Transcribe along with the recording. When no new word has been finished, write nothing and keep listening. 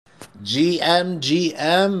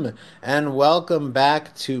GM, and welcome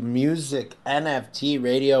back to Music NFT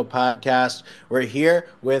Radio Podcast. We're here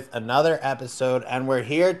with another episode, and we're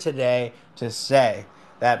here today to say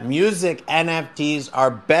that music NFTs are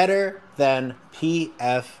better than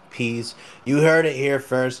PFPs. You heard it here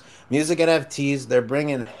first. Music NFTs, they're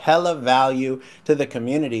bringing hella value to the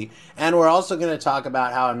community. And we're also going to talk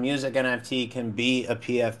about how a music NFT can be a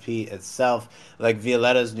PFP itself, like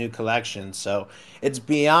Violetta's new collection. So it's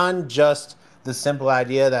beyond just the simple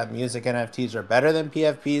idea that music NFTs are better than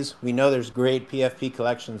PFPs. We know there's great PFP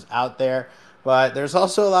collections out there, but there's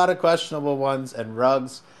also a lot of questionable ones and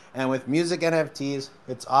rugs. And with music NFTs,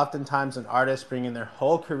 it's oftentimes an artist bringing their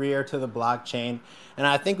whole career to the blockchain. And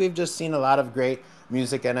I think we've just seen a lot of great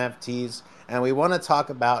music NFTs. And we want to talk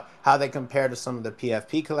about how they compare to some of the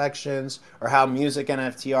PFP collections, or how music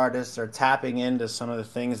NFT artists are tapping into some of the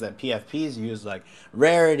things that PFPs use, like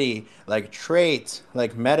rarity, like traits,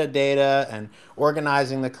 like metadata, and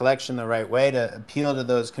organizing the collection the right way to appeal to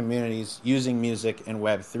those communities using music in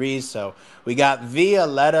Web3. So we got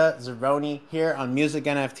Violetta Zeroni here on Music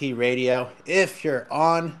NFT Radio. If you're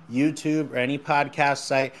on YouTube or any podcast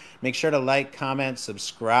site, make sure to like, comment,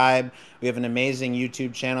 subscribe. We have an amazing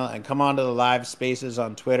YouTube channel, and come on to the live spaces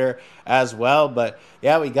on Twitter as well. But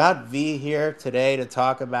yeah, we got V here today to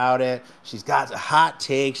talk about it. She's got a hot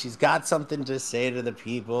take. She's got something to say to the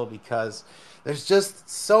people, because there's just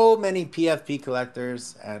so many PFP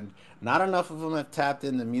collectors, and not enough of them have tapped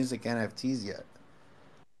into music NFTs yet.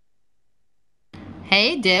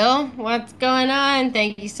 Hey Dale, what's going on?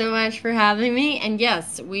 Thank you so much for having me. And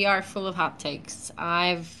yes, we are full of hot takes.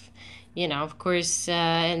 Of course,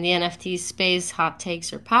 in the NFT space, hot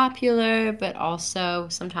takes are popular, but also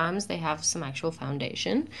sometimes they have some actual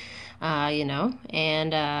foundation,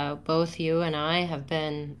 and both you and I have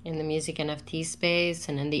been in the music NFT space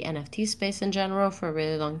and in the NFT space in general for a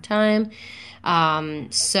really long time.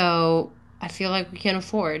 So I feel like we can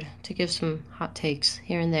afford to give some hot takes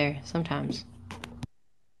here and there sometimes.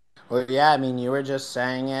 Well, yeah, I mean, you were just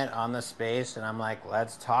saying it on the space, and I'm like,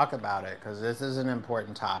 let's talk about it, because this is an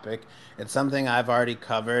important topic. It's something I've already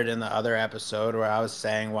covered in the other episode where I was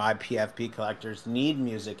saying why PFP collectors need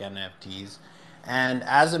music NFTs. And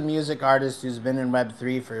as a music artist who's been in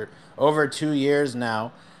Web3 for over 2 years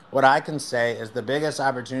now, what I can say is the biggest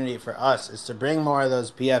opportunity for us is to bring more of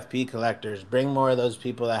those PFP collectors, bring more of those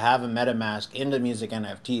people that have a MetaMask into music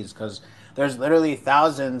NFTs, because there's literally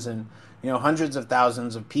thousands and hundreds of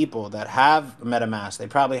thousands of people that have MetaMask. They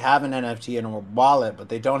probably have an NFT in a wallet, but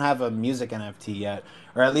they don't have a music NFT yet,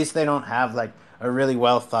 or at least they don't have like a really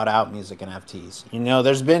well thought out music NFTs.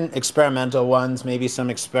 There's been experimental ones, maybe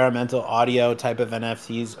some experimental audio type of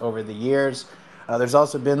NFTs over the years. There's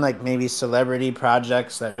also been like maybe celebrity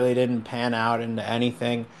projects that really didn't pan out into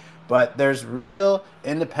anything. But there's real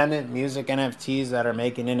independent music NFTs that are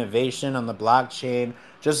making innovation on the blockchain,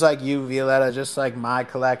 just like you, Violetta, just like my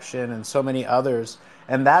collection and so many others.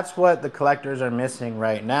 And that's what the collectors are missing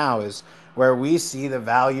right now, is where we see the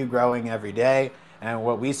value growing every day. And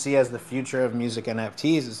what we see as the future of music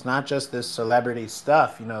NFTs, it's not just this celebrity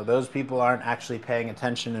stuff. Those people aren't actually paying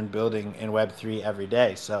attention and building in Web3 every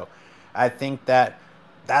day. So I think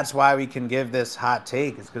that's why we can give this hot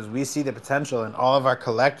take, is because we see the potential, and all of our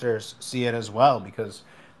collectors see it as well, because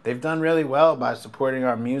they've done really well by supporting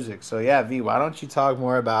our music. So yeah, V, why don't you talk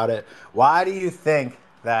more about it? Why do you think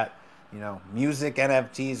that music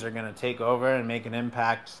NFTs are going to take over and make an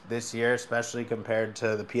impact this year, especially compared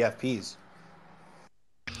to the PFPs?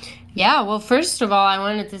 Yeah, well, first of all, I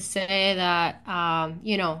wanted to say that,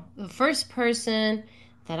 the first person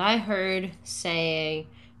that I heard saying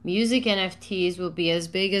music NFTs will be as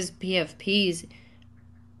big as PFPs,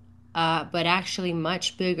 but actually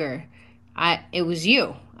much bigger, it was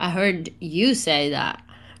you. I heard you say that.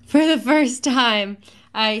 For the first time,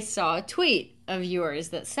 I saw a tweet of yours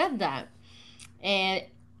that said that. And,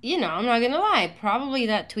 I'm not going to lie, probably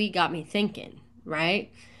that tweet got me thinking,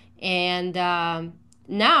 right? And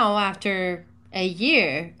now, after a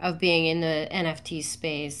year of being in the NFT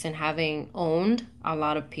space and having owned a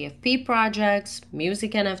lot of PFP projects,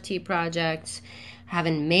 music NFT projects,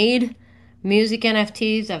 having made music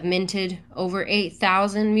NFTs, I've minted over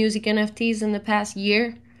 8,000 music NFTs in the past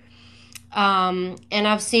year. And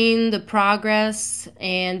I've seen the progress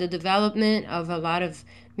and the development of a lot of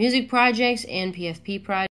music projects and PFP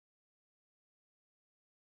projects.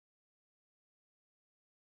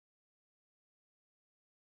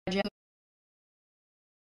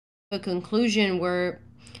 A conclusion where,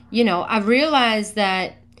 I've realized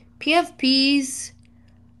that PFPs,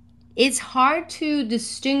 it's hard to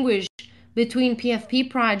distinguish between PFP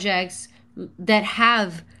projects that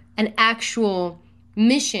have an actual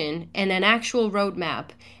mission and an actual roadmap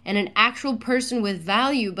and an actual person with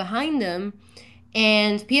value behind them,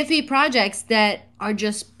 and PFP projects that are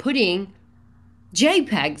just putting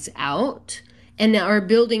JPEGs out and are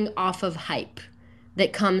building off of hype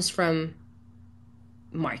that comes from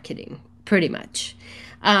marketing, pretty much.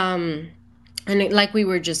 Um, and like we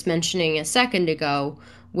were just mentioning a second ago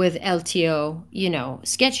with LTO,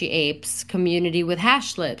 Sketchy Apes community with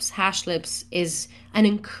Hashlips. Hashlips is an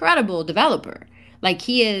incredible developer. Like,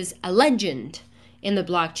 he is a legend in the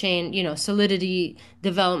blockchain, Solidity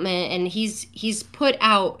development, and he's put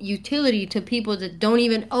out utility to people that don't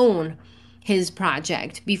even own his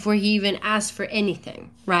project before he even asks for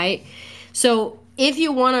anything, right? So if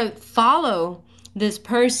you want to follow this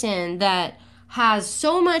person that has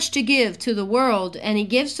so much to give to the world, and he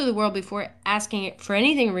gives to the world before asking it for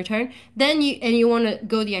anything in return, then you want to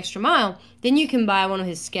go the extra mile, then you can buy one of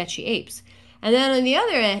his Sketchy Apes. And then on the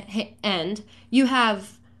other end, you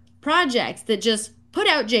have projects that just put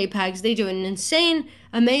out JPEGs. They do an insane,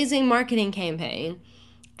 amazing marketing campaign,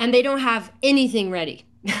 and they don't have anything ready.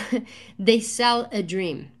 They sell a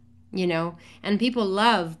dream, and people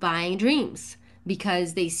love buying dreams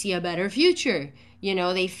because they see a better future.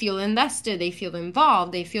 They feel invested, they feel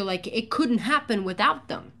involved, they feel like it couldn't happen without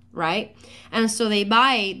them, right? And so they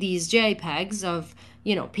buy these JPEGs of,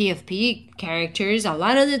 PFP characters. A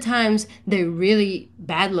lot of the times they're really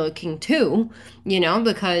bad looking too,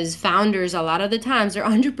 because founders, a lot of the times, they're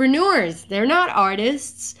entrepreneurs. They're not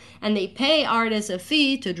artists, and they pay artists a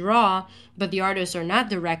fee to draw, but the artists are not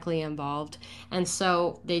directly involved. And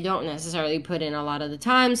so they don't necessarily put in a lot of the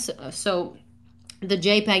times. So the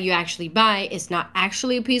JPEG you actually buy is not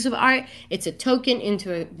actually a piece of art. It's a token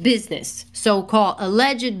into a business, so-called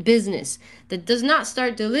alleged business, that does not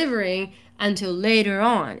start delivering until later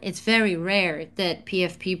on. It's very rare that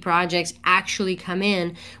PFP projects actually come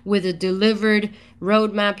in with a delivered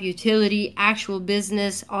roadmap, utility, actual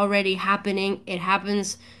business already happening. It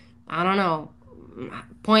happens, I don't know,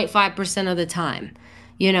 0.5% of the time,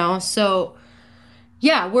 So,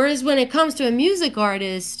 yeah, whereas when it comes to a music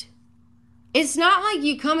artist, it's not like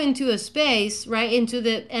you come into a space, right, into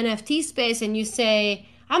the NFT space, and you say,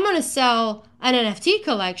 I'm going to sell an NFT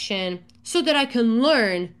collection so that I can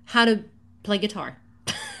learn how to play guitar.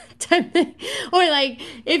 Or like,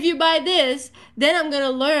 if you buy this, then I'm going to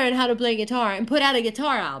learn how to play guitar and put out a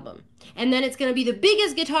guitar album. And then it's going to be the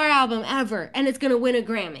biggest guitar album ever, and it's going to win a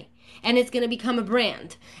Grammy. And it's going to become a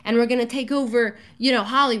brand. And we're going to take over,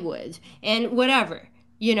 Hollywood and whatever,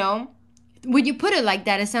 when you put it like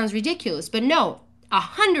that, it sounds ridiculous. But no,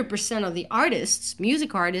 100% of the artists,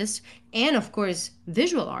 music artists, and of course,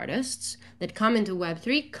 visual artists that come into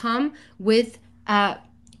Web3 come with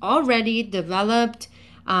already developed,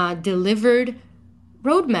 delivered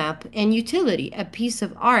roadmap and utility, a piece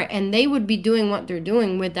of art. And they would be doing what they're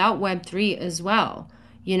doing without Web3 as well.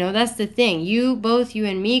 That's the thing. Both you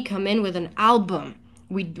and me come in with an album.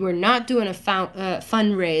 We're not doing a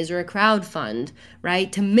fundraise or a crowd fund,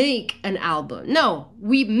 right, to make an album. No,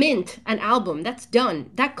 we mint an album. That's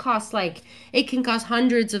done. That costs it can cost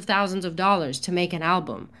hundreds of thousands of dollars to make an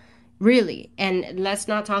album, really. And let's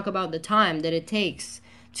not talk about the time that it takes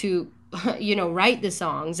to, write the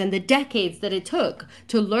songs, and the decades that it took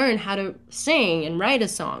to learn how to sing and write a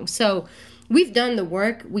song. So we've done the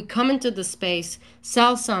work. We come into the space,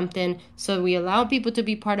 sell something, so we allow people to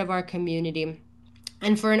be part of our community.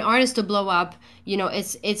 And for an artist to blow up,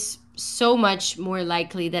 it's so much more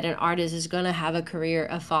likely that an artist is going to have a career,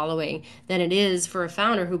 a following, than it is for a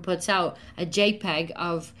founder who puts out a JPEG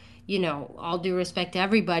of, all due respect to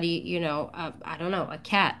everybody, I don't know, a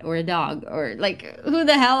cat or a dog, or like, who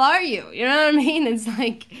the hell are you? You know what I mean? It's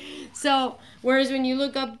like, so, whereas when you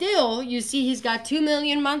look up Dill, you see he's got 2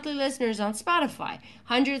 million monthly listeners on Spotify,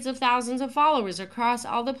 hundreds of thousands of followers across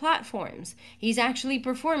all the platforms. He's actually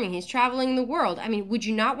performing. He's traveling the world. I mean, would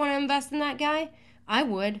you not want to invest in that guy? I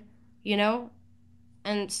would,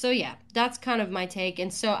 And so, yeah, that's kind of my take.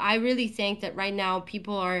 And so I really think that right now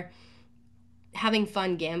people are having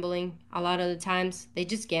fun gambling. A lot of the times they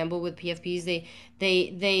just gamble with PFPs.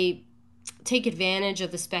 They take advantage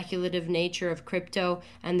of the speculative nature of crypto,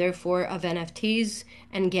 and therefore of NFTs,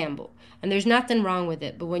 and gamble. And there's nothing wrong with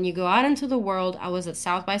it. But when you go out into the world, I was at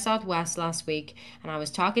South by Southwest last week, and I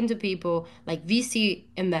was talking to people like VC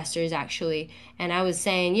investors actually, and I was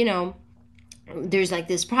saying, there's like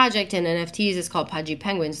this project in NFTs, it's called Pudgy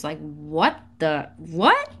Penguins. Like, what?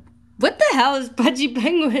 What the hell is Pudgy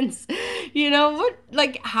Penguins? What,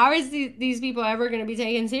 like, how is these people ever going to be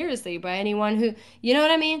taken seriously by anyone who, you know what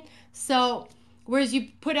I mean? So, whereas you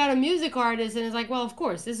put out a music artist and it's like, well, of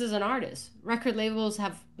course, this is an artist. Record labels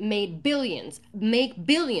have make billions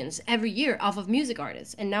every year off of music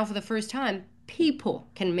artists. And now for the first time, people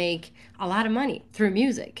can make a lot of money through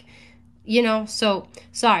music. So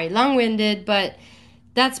sorry, long-winded, but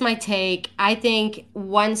that's my take. I think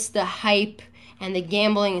once the hype and the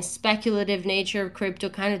gambling and speculative nature of crypto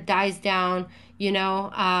kind of dies down,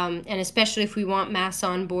 and especially if we want mass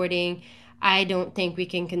onboarding, I don't think we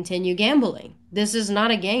can continue gambling. This is not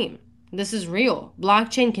a game. This is real.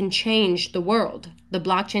 Blockchain can change the world, the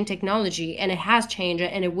blockchain technology, and it has changed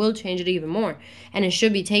it, and it will change it even more. And it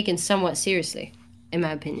should be taken somewhat seriously, in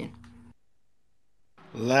my opinion.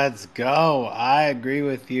 Let's go. I agree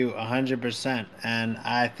with you 100%. And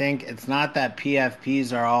I think it's not that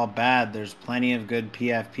PFPs are all bad. There's plenty of good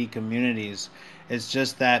PFP communities. It's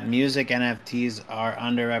just that music NFTs are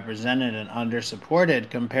underrepresented and undersupported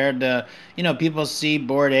compared to, people see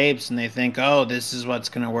Bored Apes and they think, oh, this is what's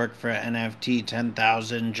going to work for an NFT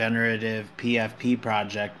 10,000 generative PFP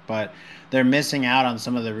project. But they're missing out on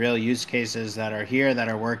some of the real use cases that are here that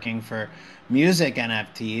are working for music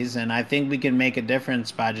NFTs. And I think we can make a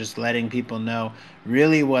difference by just letting people know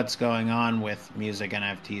really what's going on with music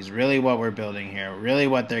NFTs, really what we're building here, really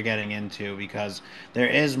what they're getting into, because there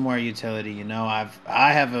is more utility.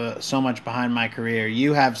 I have so much behind my career.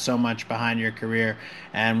 You have so much behind your career.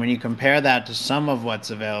 And when you compare that to some of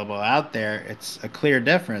what's available out there, it's a clear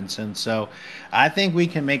difference. And so I think we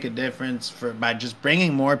can make a difference by just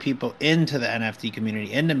bringing more people into the NFT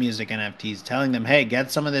community, into music NFTs, telling them, hey,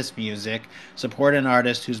 get some of this music, support an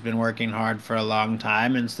artist who's been working hard for a long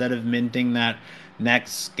time instead of minting that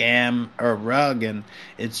next scam or rug. And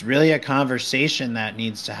it's really a conversation that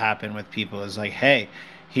needs to happen with people. Is like, hey,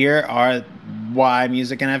 here are why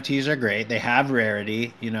music NFTs are great. They have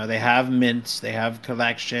rarity, they have mints, they have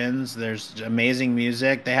collections, there's amazing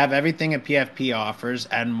music, they have everything a PFP offers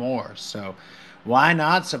and more. So why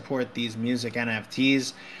not support these music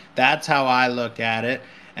NFTs? That's how I look at it.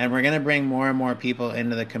 And we're going to bring more and more people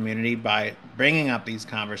into the community by bringing up these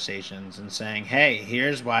conversations and saying, hey,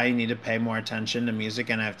 here's why you need to pay more attention to music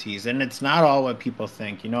NFTs. And it's not all what people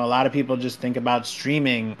think. A lot of people just think about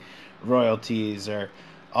streaming royalties or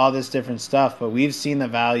all this different stuff, but we've seen the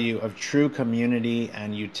value of true community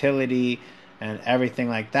and utility and everything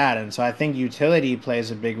like that. And so I think utility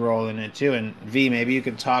plays a big role in it too. And V, maybe you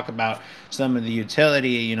could talk about some of the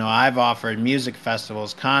utility. I've offered music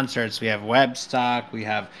festivals, concerts, we have Webstock, we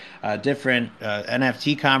have different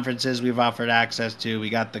NFT conferences we've offered access to.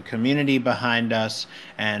 We got the community behind us.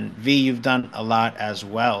 And V, you've done a lot as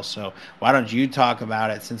well. So why don't you talk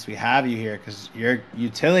about it since we have you here? Because your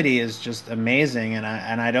utility is just amazing. And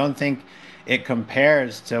I don't think it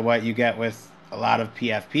compares to what you get with a lot of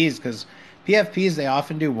PFPs, because PFPs, they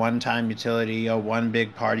often do one-time utility, one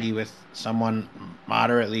big party with someone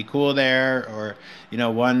moderately cool there, or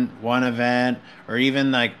one event, or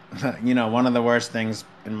even like one of the worst things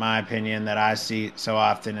in my opinion that I see so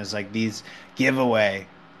often is like these giveaway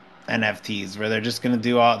NFTs where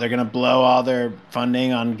they're gonna blow all their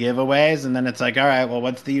funding on giveaways, and then it's like, all right, well,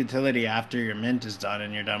 what's the utility after your mint is done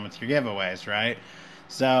and you're done with your giveaways, right?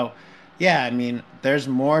 So yeah, I mean, there's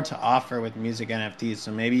more to offer with music NFTs,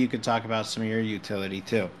 so maybe you could talk about some of your utility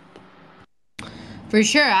too. For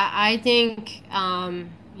sure. I think,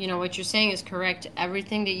 what you're saying is correct.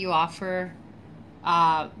 Everything that you offer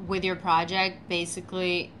with your project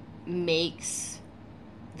basically makes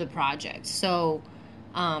the project. So,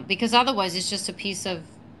 because otherwise it's just a piece of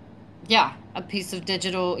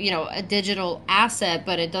digital, a digital asset,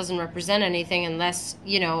 but it doesn't represent anything unless,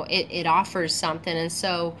 it offers something. And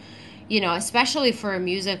so, especially for a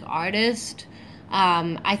music artist,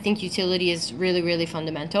 I think utility is really, really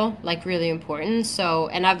fundamental, like really important. So,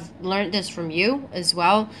 and I've learned this from you as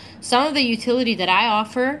well. Some of the utility that I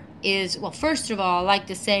offer is, well, first of all, I like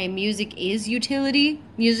to say music is utility,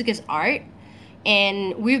 music is art.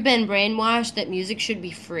 And we've been brainwashed that music should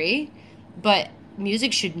be free, but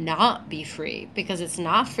music should not be free because it's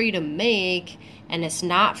not free to make and it's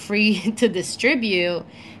not free to distribute.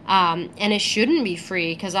 And it shouldn't be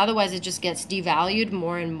free because otherwise it just gets devalued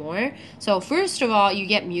more and more. So first of all, you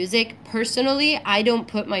get music. Personally, I don't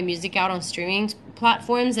put my music out on streaming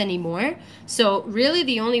platforms anymore. So really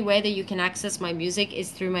the only way that you can access my music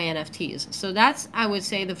is through my NFTs. So that's, I would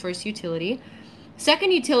say, the first utility.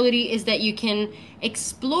 Second utility is that you can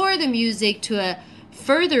explore the music to a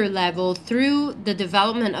further level through the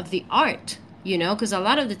development of the art, because a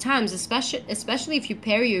lot of the times, especially if you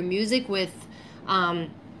pair your music with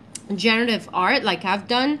generative art like I've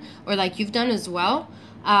done or like you've done as well,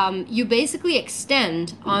 you basically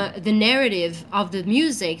extend the narrative of the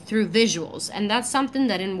music through visuals. And that's something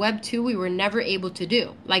that in Web 2 we were never able to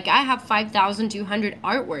do. Like, I have 5,200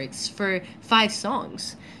 artworks for 5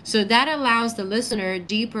 songs. So that allows the listener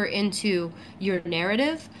deeper into your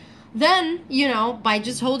narrative. Then, by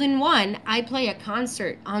just holding one, I play a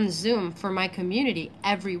concert on Zoom for my community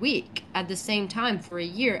every week. At the same time, for a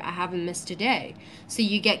year, I haven't missed a day. So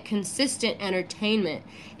you get consistent entertainment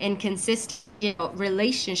and consistent,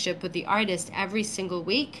 relationship with the artist every single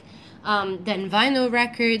week. Then vinyl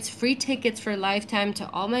records, free tickets for lifetime to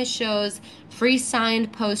all my shows, free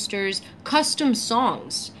signed posters, custom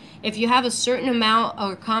songs. If you have a certain amount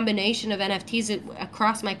or combination of NFTs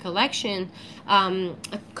across my collections,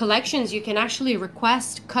 you can actually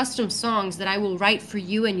request custom songs that I will write for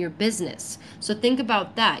you and your business. So think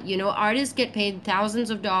about that. Artists get paid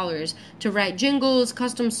thousands of dollars to write jingles,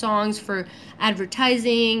 custom songs for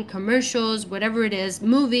advertising, commercials, whatever it is,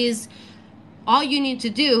 movies. All you need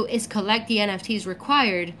to do is collect the NFTs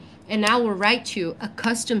required, and I will write you a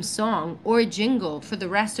custom song or a jingle for the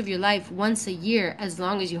rest of your life once a year, as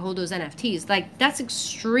long as you hold those NFTs. Like, that's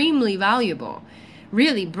extremely valuable.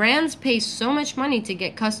 Really, brands pay so much money to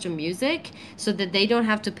get custom music so that they don't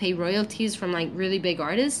have to pay royalties from like really big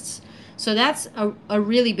artists. So that's a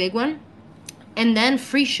really big one. And then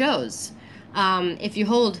free shows. If you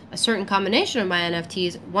hold a certain combination of my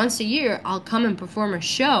NFTs, once a year I'll come and perform a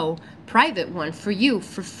show, private one for you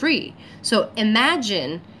for free. So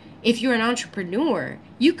imagine, if you're an entrepreneur,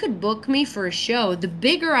 you could book me for a show. The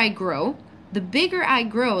bigger I grow,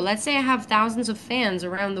 let's say I have thousands of fans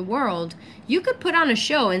around the world, you could put on a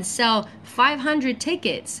show and sell 500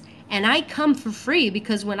 tickets. And I come for free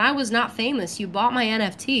because when I was not famous, you bought my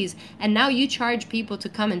NFTs, and now you charge people to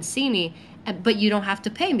come and see me, but you don't have to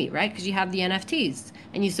pay me, right? Because you have the NFTs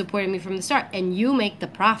and you supported me from the start, and you make the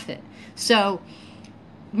profit. So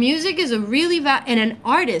music is a really and an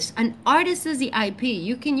artist is the IP.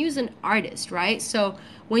 You can use an artist, right? So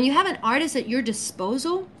when you have an artist at your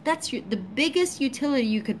disposal, that's the biggest utility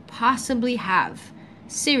you could possibly have.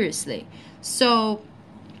 Seriously. So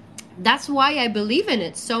that's why I believe in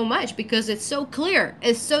it so much, because it's so clear,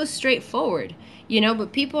 it's so straightforward,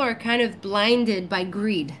 but people are kind of blinded by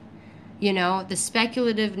greed. The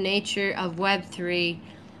speculative nature of Web3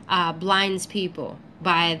 blinds people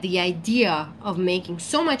by the idea of making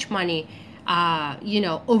so much money,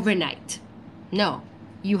 overnight. No,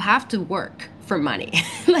 you have to work for money.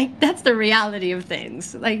 Like, that's the reality of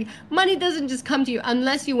things. Like, money doesn't just come to you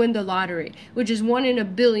unless you win the lottery, which is 1 in a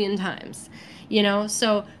billion times.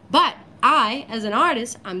 So, but I, as an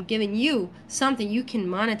artist, I'm giving you something you can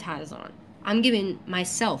monetize on. I'm giving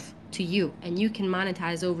myself to you, and you can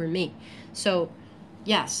monetize over me. So,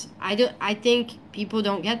 yes, I think people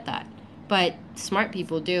don't get that, but smart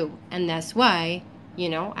people do, and that's why,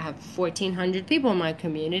 I have 1,400 people in my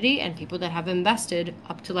community, and people that have invested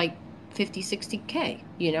up to like 50, 60K,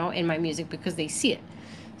 in my music because they see it.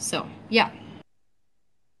 So, yeah.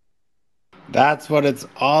 That's what it's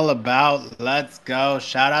all about. Let's go.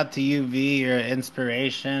 Shout out to you, V. You're an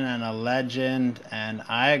inspiration and a legend. And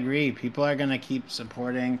I agree. People are going to keep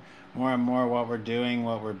supporting more and more what we're doing,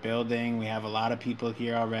 what we're building. We have a lot of people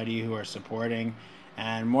here already who are supporting.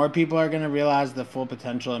 And more people are going to realize the full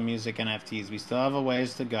potential of music NFTs. We still have a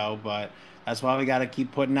ways to go, but that's why we got to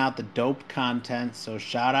keep putting out the dope content. So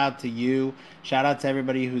shout out to you. Shout out to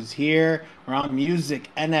everybody who's here. We're on Music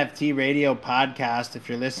NFT Radio Podcast. If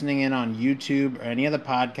you're listening in on YouTube or any of the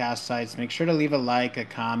podcast sites, make sure to leave a like, a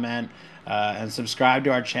comment, and subscribe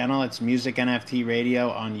to our channel. It's Music NFT Radio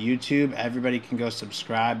on YouTube. Everybody can go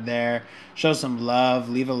subscribe there. Show some love,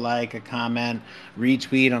 leave a like, a comment,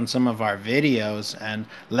 retweet on some of our videos, and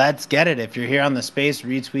let's get it. If you're here on the space,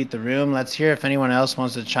 retweet the room. Let's hear if anyone else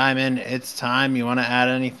wants to chime in. It's time. You want to add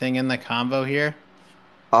anything in the convo here?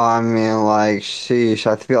 I mean, like, sheesh,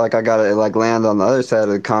 I feel like I gotta like land on the other side of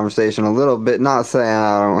the conversation a little bit. Not saying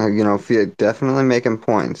I don't, feel definitely making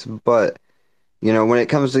points, but when it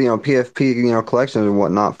comes to PFP, collections and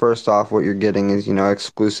whatnot, first off, what you're getting is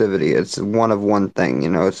exclusivity. It's one of one thing.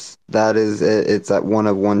 It's that one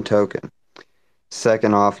of one token.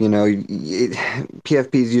 Second off,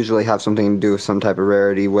 PFPs usually have something to do with some type of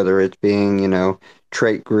rarity, whether it's being,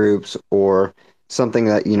 trait groups or something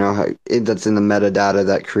that, that's in the metadata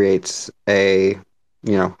that creates a,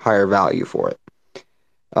 higher value for it.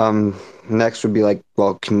 Next would be like,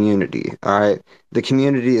 well, community. All right. The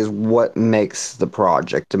community is what makes the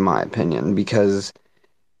project, in my opinion, because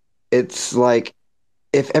it's like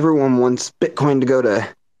if everyone wants Bitcoin to go to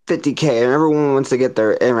 50K and everyone wants to get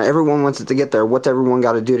there, and everyone wants it to get there, what's everyone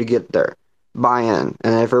got to do to get there? Buy in.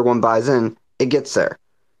 And if everyone buys in, it gets there.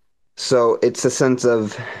 So it's a sense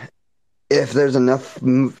of if there's enough,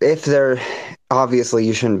 if there, obviously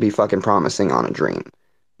you shouldn't be fucking promising on a dream.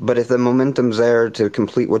 But if the momentum's there to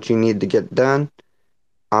complete what you need to get done,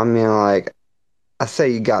 I mean, like, I say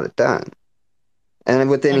you got it done. And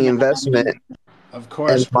with Yeah, any man. I investment, mean, of and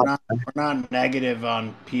course, we're not negative on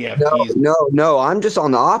no, PFPs. no, I'm just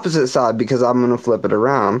on the opposite side because I'm gonna flip it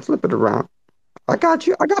around. Flip it around. I got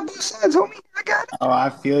you. I got both sides, homie. I got it. Oh, I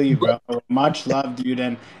feel you, But, bro. Much love, dude.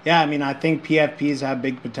 And yeah, I mean, I think PFPs have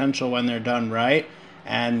big potential when they're done right.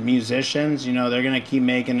 And musicians, they're going to keep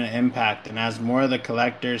making an impact. And as more of the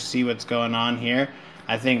collectors see what's going on here,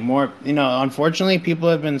 I think more, unfortunately, people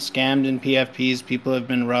have been scammed in PFPs. People have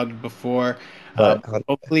been rugged before. but,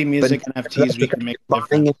 Hopefully, but music that's NFTs, the we thing. can make a You're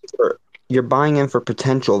buying difference. in for you're buying in for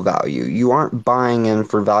potential value. You aren't buying in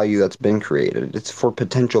for value that's been created. It's for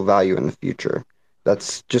potential value in the future.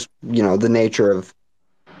 That's just, the nature of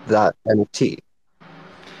that NFT.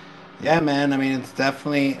 Yeah, man. I mean, it's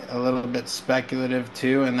definitely a little bit speculative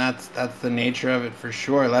too, and that's the nature of it for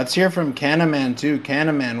sure. Let's hear from Canaman too.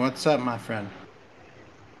 Canaman, what's up, my friend?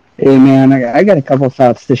 Hey man, I got a couple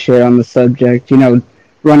thoughts to share on the subject.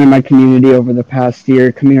 Running my community over the past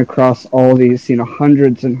year, coming across all these,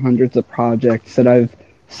 hundreds and hundreds of projects that I've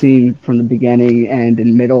seen from the beginning and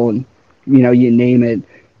in middle and, you name it.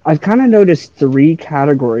 I've kind of noticed three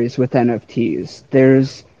categories with NFTs.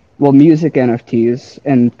 There's, well, music NFTs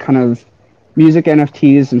and kind of music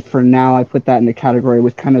NFTs, and for now I put that in the category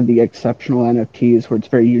with kind of the exceptional NFTs where it's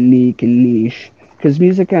very unique and niche because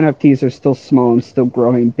music NFTs are still small and still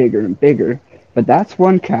growing bigger and bigger. But that's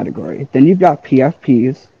one category. Then you've got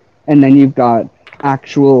PFPs, and then you've got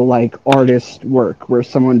actual like artist work where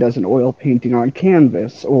someone does an oil painting on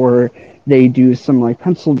canvas or they do some like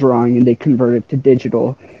pencil drawing and they convert it to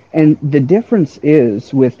digital. And the difference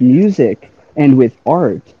is with music and with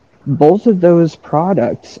art, both of those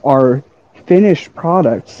products are finished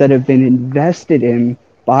products that have been invested in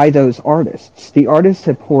by those artists. The artists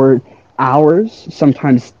have poured hours,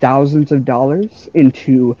 sometimes thousands of dollars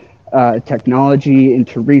into technology,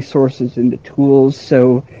 into resources, into tools.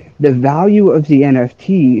 So the value of the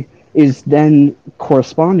NFT is then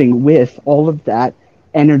corresponding with all of that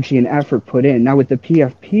energy and effort put in. Now, with the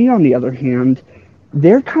PFP, on the other hand,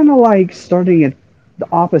 they're kind of like starting at the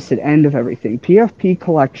opposite end of everything. PFP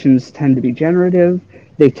collections tend to be generative,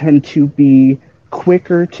 they tend to be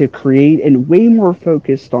quicker to create and way more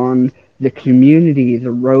focused on the community, the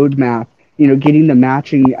roadmap, getting the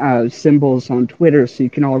matching symbols on Twitter so you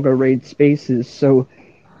can all go raid spaces. So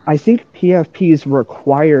I think PFPs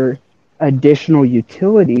require additional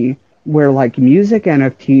utility where like music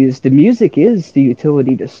NFTs, the music is the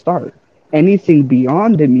utility to start. Anything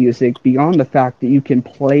beyond the music, beyond the fact that you can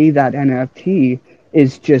play that NFT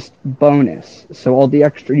is just bonus. So all the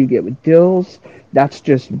extra you get with Dills, that's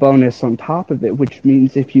just bonus on top of it, which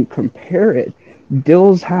means if you compare it,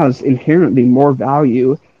 Dills has inherently more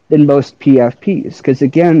value than most PFPs. Because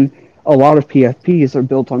again, a lot of PFPs are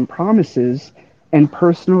built on promises, and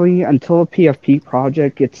personally, until a PFP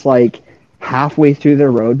project gets like halfway through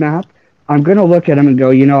their roadmap, I'm going to look at them and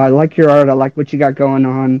go, I like your art. I like what you got going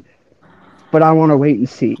on, but I want to wait and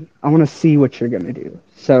see. I want to see what you're going to do.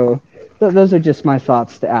 So those are just my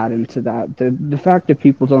thoughts to add into that. The fact that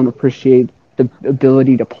people don't appreciate the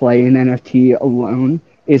ability to play an NFT alone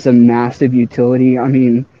is a massive utility. I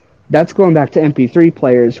mean, that's going back to MP3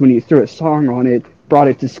 players when you threw a song on it, brought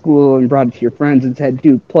it to school and brought it to your friends and said,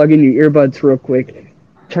 dude, plug in your earbuds real quick.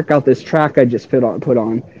 Check out this track I just put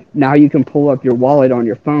on. Now you can pull up your wallet on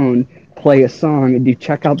your phone, play a song, and do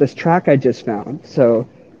check out this track I just found. So,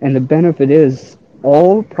 and the benefit is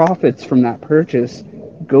all profits from that purchase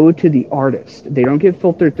go to the artist. They don't get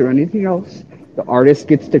filtered through anything else. The artist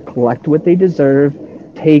gets to collect what they deserve,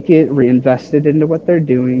 take it, reinvest it into what they're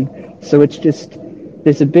doing. So it's just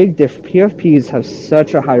there's a big difference. PFPs have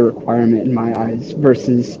such a high requirement in my eyes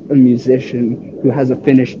versus a musician who has a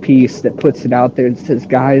finished piece that puts it out there and says,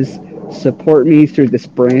 guys, support me through this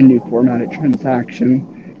brand new formatted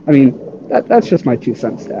transaction. I mean, that's just my 2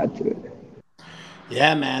 cents to add to it.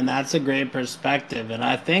 Yeah, man, that's a great perspective. And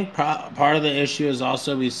I think part of the issue is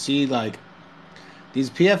also we see like these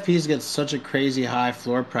PFPs get such a crazy high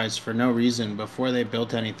floor price for no reason before they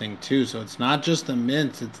built anything too. So it's not just the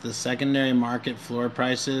mints, it's the secondary market floor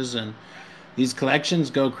prices, and these collections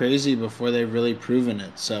go crazy before they've really proven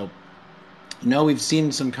it. So we've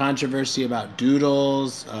seen some controversy about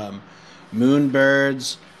doodles,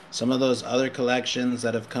 moonbirds, some of those other collections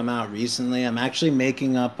that have come out recently. I'm actually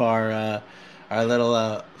making up our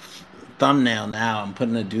little thumbnail now. I'm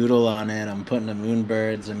putting a doodle on it. I'm putting the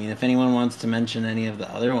moonbirds. I mean, if anyone wants to mention any of the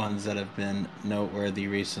other ones that have been noteworthy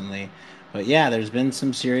recently, But yeah, there's been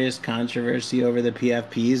some serious controversy over the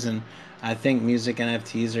PFPs, and I think music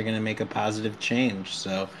NFTs are going to make a positive change.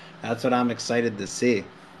 So that's what I'm excited to see.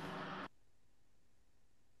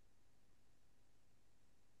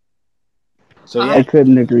 So I yeah, Um,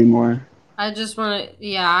 couldn't agree more. I just want to,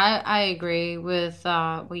 yeah, I agree with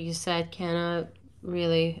what you said, Kenna.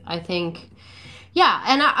 Really, I think, yeah,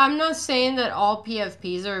 and I'm not saying that all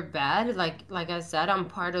PFPs are bad. Like I said, I'm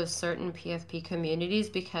part of certain PFP communities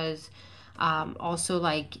because also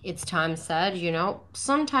like it's time said,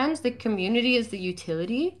 sometimes the community is the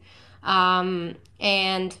utility.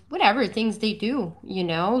 And whatever things they do,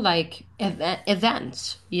 like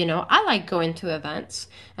events, I like going to events.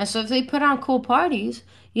 And so if they put on cool parties,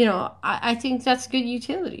 I think that's good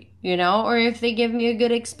utility, or if they give me a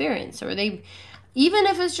good experience, or they, even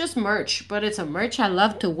if it's just merch, but it's a merch I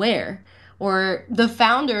love to wear, or the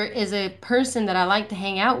founder is a person that I like to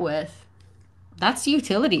hang out with, that's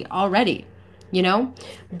utility already, you know?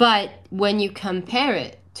 But when you compare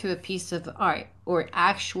it to a piece of art or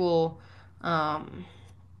actual, um,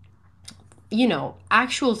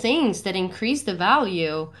 actual things that increase the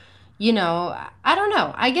value, I don't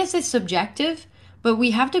know. I guess it's subjective, but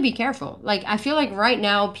we have to be careful. Like, I feel like right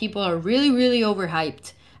now people are really, really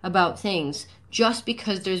overhyped about things just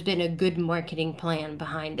because there's been a good marketing plan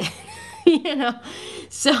behind it. you know?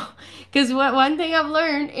 So, because what one thing I've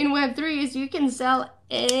learned in Web3 is you can sell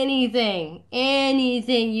anything.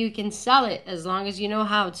 Anything you can sell it as long as you know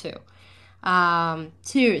how to.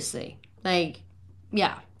 Seriously. Like,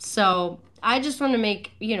 yeah. So I just want to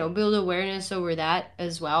make, build awareness over that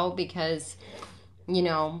as well because,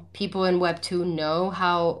 people in Web 2 know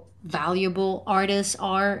how valuable artists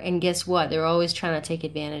are. And guess what? They're always trying to take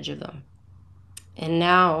advantage of them. And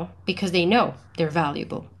now, because they know they're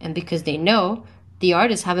valuable and because they know the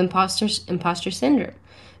artists have imposter syndrome.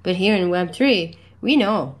 But here in Web3, we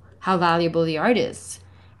know how valuable the art is.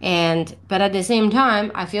 But at the same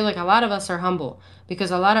time, I feel like a lot of us are humble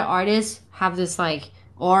because a lot of artists have this like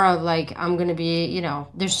aura of like, I'm going to be,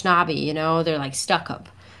 they're snobby, they're like stuck up.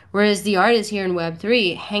 Whereas the artists here in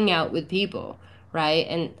Web3 hang out with people, right?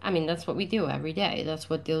 And I mean, that's what we do every day. That's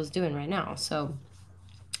what Dill's doing right now. So,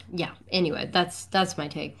 yeah, anyway, that's my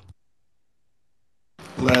take.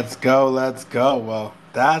 let's go, let's go. Well,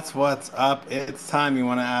 that's what's up. It's time. You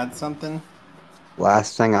want to add something?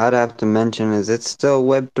 Last thing I'd have to mention is it's still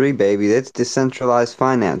Web3, baby. It's decentralized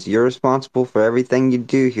finance. You're responsible for everything you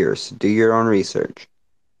do here, so do your own research.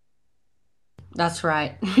 That's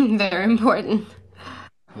right. Very important.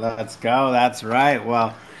 Let's go. That's right.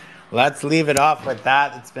 Well, let's leave it off with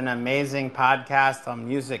that. It's been an amazing podcast on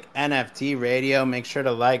Music NFT Radio. Make sure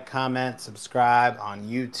to like, comment, subscribe on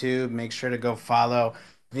YouTube. Make sure to go follow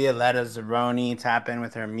Violetta Zeroni. Tap in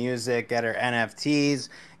with her music, get her NFTs,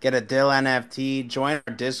 get a Dill NFT. Join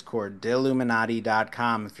our Discord,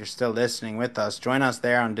 dilluminati.com. If you're still listening with us, join us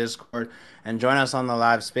there on Discord and join us on the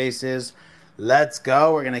live spaces. Let's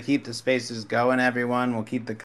go. We're going to keep the spaces going, everyone. We'll keep the